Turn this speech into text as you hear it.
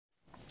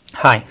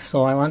Hi,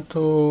 so I want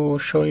to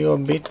show you a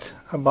bit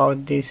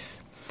about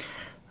this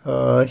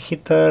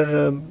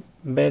heater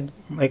bed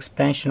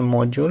expansion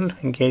module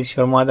in case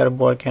your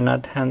motherboard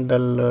cannot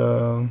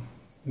handle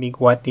big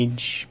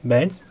wattage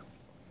beds.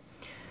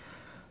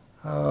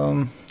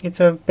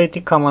 It's a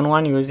pretty common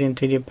one used in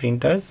 3D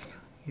printers.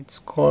 It's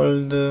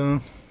called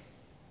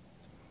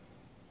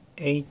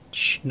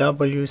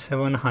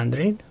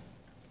HW700.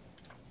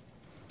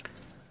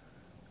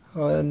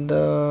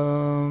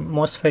 The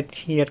MOSFET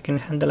here can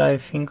handle, I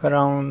think,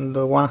 around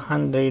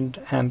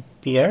 100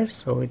 amperes,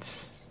 so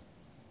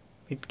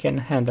it can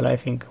handle, I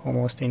think,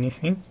 almost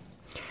anything.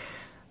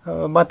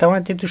 But I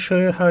wanted to show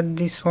you how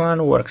this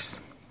one works.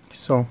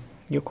 So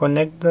you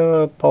connect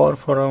the power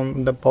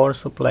from the power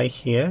supply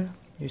here.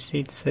 You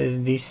see it says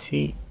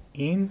DC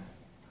in.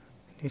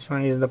 This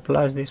one is the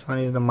plus, this one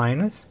is the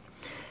minus.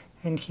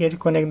 And here you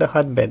connect the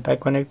hotbed. I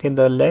connected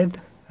the LED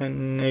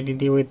and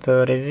LED with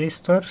a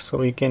resistor,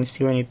 so you can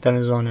see when it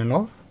turns on and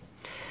off.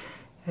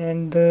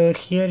 And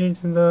here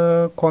is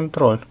the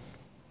control.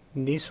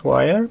 This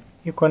wire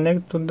you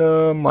connect to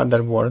the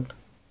motherboard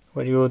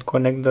where you would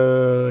connect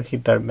the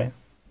heater bed,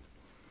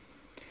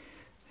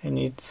 and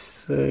it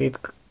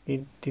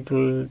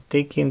will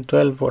take in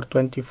 12 or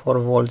 24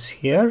 volts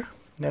here.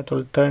 That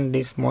will turn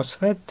this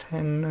MOSFET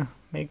and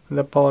make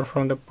the power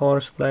from the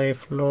power supply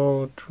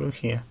flow through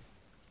here.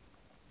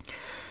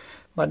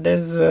 But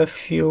there's a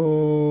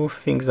few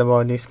things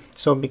about this.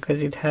 So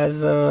because it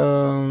has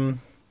a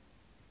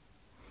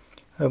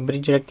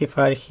bridge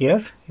rectifier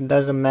here, it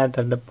doesn't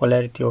matter the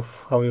polarity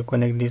of how you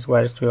connect these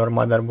wires to your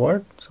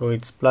motherboard. So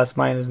it's plus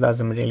minus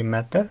doesn't really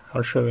matter.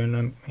 I'll show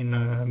you in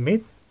a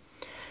bit.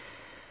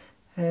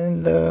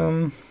 And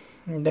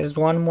there's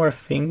one more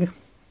thing.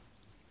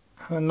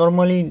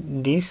 Normally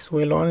this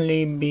will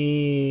only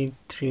be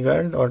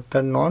triggered or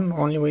turned on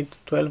only with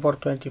 12 or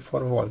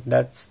 24 volt.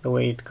 That's the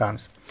way it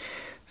comes.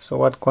 So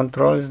what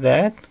controls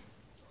that?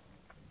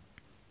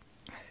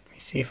 Let me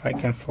see if I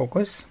can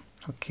focus.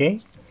 Okay,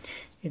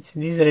 it's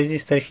this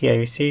resistor here.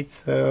 You see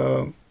it's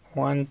 1,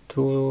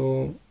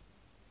 2,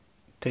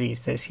 3. It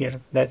says here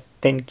that's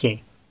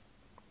 10K.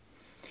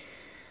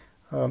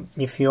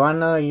 If you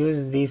wanna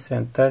use this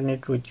and turn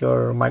it with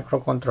your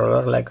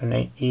microcontroller like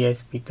an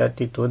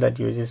ESP32 that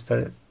uses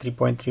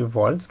 3.3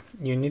 volts,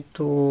 you need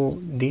to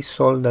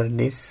desolder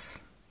this.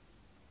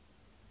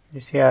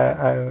 You see,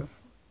 I've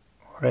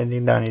already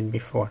done it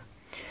before.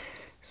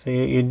 So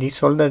you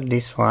desolder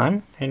this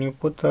one and you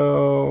put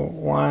a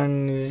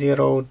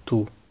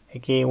 102,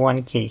 aka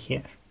 1K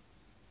here,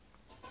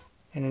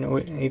 and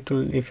it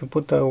will, if you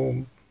put a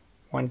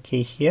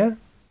 1K here,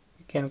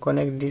 you can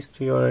connect this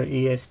to your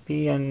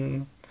ESP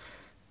and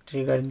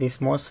trigger this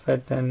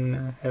MOSFET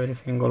and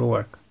everything will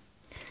work.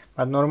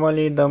 But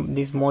normally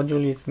this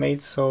module is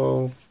made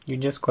so you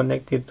just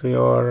connect it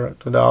to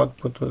the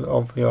output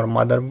of your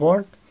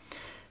motherboard.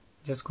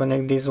 Just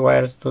connect these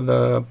wires to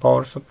the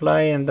power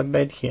supply and the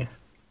bed here.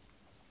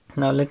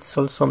 Now let's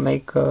also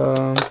make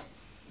a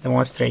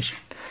demonstration.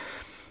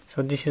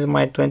 So this is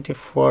my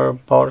 24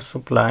 power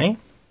supply.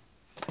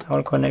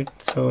 I'll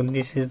connect, so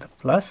this is the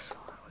plus.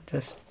 I'll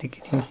just stick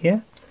it in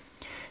here.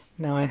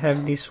 Now I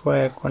have this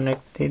wire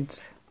connected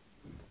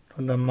to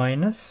the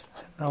minus.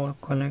 I will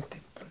connect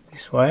it to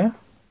this wire.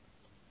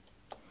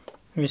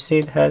 You see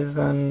it has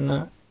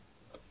an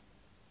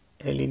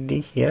LED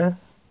here,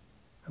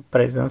 a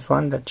presence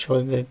one that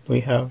shows that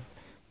we have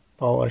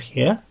power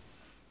here.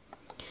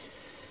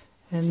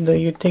 And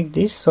you take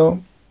this,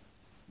 so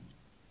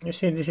you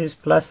see this is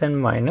plus and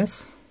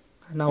minus,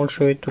 and I will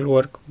show it will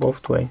work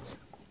both ways.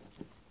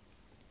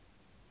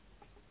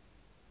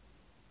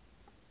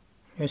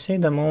 You see,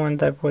 the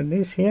moment I put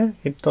this here,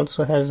 it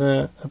also has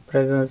a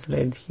presence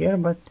LED here,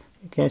 but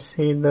you can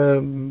see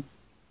the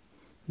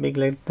big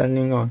LED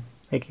turning on,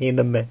 aka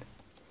the bed.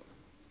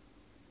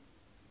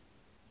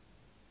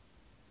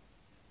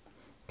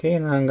 Okay,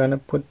 now I'm gonna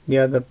put the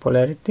other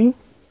polarity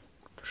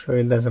to show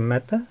it doesn't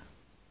matter.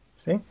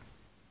 See?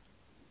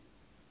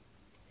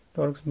 It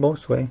works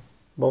both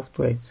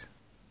ways.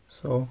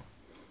 So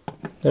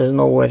there's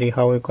no worry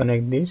how we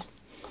connect this.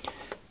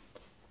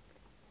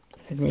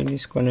 Let me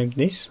disconnect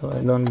this so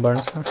I don't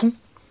burn something.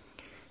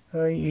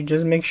 You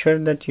just make sure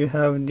that you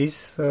have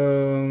this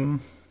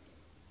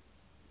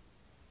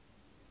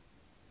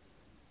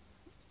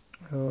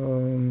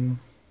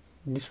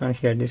this one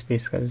here, this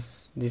piece,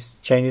 because these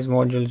Chinese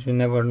modules you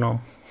never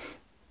know.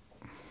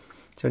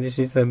 So this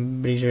is a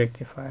bridge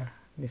rectifier,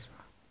 this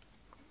one.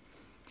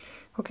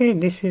 Okay,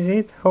 this is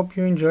it. Hope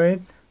you enjoy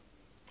it.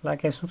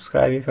 Like and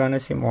subscribe if you wanna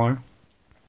see more.